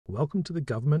Welcome to the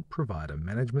Government Provider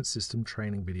Management System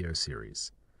training video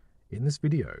series. In this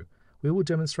video, we will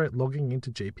demonstrate logging into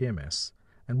GPMS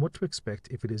and what to expect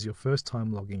if it is your first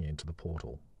time logging into the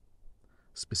portal.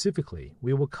 Specifically,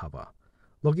 we will cover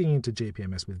logging into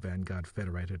GPMS with Vanguard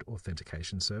Federated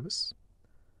Authentication Service,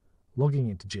 logging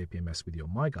into GPMS with your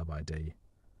MyGov ID,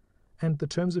 and the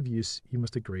terms of use you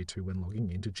must agree to when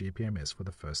logging into GPMS for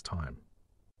the first time.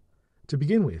 To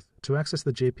begin with, to access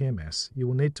the GPMS, you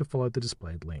will need to follow the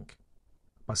displayed link.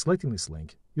 By selecting this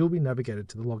link, you will be navigated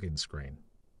to the login screen.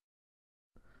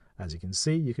 As you can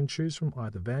see, you can choose from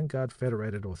either Vanguard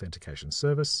Federated Authentication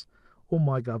Service or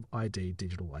MyGov ID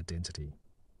Digital Identity.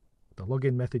 The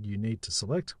login method you need to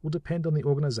select will depend on the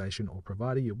organization or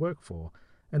provider you work for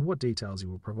and what details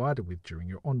you were provided with during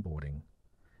your onboarding.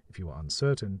 If you are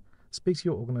uncertain, speak to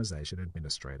your organization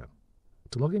administrator.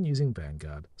 To log in using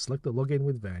Vanguard, select the Login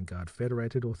with Vanguard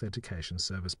Federated Authentication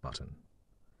Service button.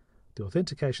 The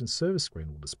Authentication Service screen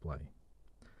will display.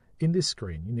 In this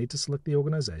screen, you need to select the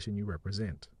organization you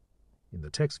represent. In the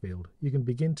text field, you can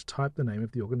begin to type the name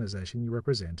of the organization you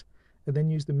represent and then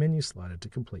use the menu slider to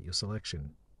complete your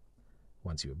selection.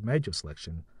 Once you have made your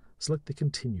selection, select the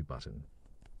Continue button.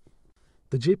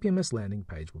 The GPMS landing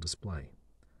page will display.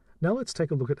 Now let's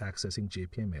take a look at accessing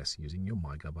GPMS using your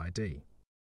MyGov ID.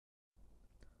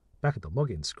 Back at the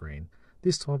login screen,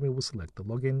 this time we will select the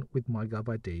Login with MyGov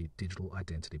ID Digital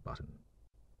Identity button.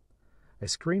 A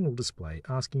screen will display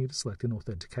asking you to select an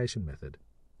authentication method.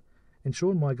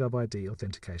 Ensure MyGov ID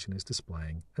authentication is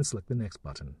displaying and select the Next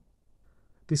button.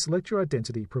 The Select Your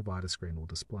Identity Provider screen will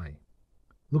display.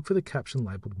 Look for the caption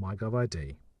labelled MyGov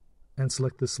ID and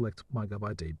select the Select MyGov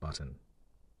ID button.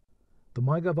 The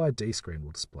MyGov ID screen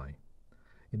will display.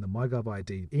 In the MyGov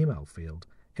ID email field,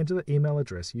 enter the email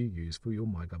address you use for your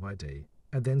MyGov ID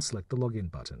and then select the Login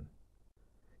button.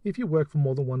 If you work for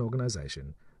more than one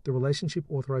organization, the Relationship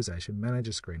Authorization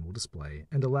Manager screen will display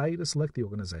and allow you to select the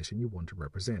organization you want to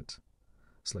represent.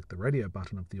 Select the radio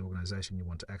button of the organization you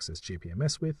want to access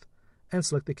GPMS with and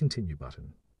select the Continue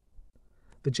button.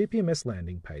 The GPMS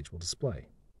landing page will display.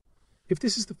 If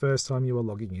this is the first time you are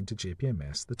logging into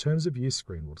GPMS, the Terms of Use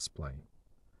screen will display.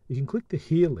 You can click the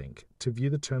Here link to view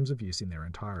the Terms of Use in their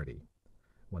entirety.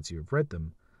 Once you have read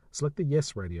them, select the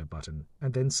Yes radio button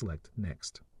and then select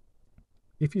Next.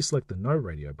 If you select the No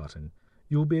radio button,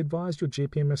 you will be advised your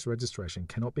GPMS registration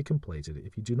cannot be completed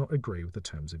if you do not agree with the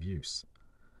Terms of Use.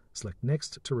 Select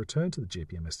Next to return to the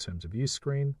GPMS Terms of Use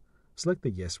screen, select the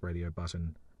Yes radio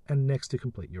button, and Next to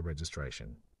complete your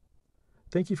registration.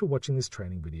 Thank you for watching this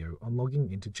training video on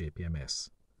logging into GPMS.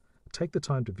 Take the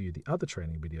time to view the other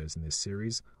training videos in this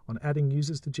series on adding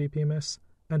users to GPMS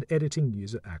and editing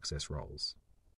user access roles.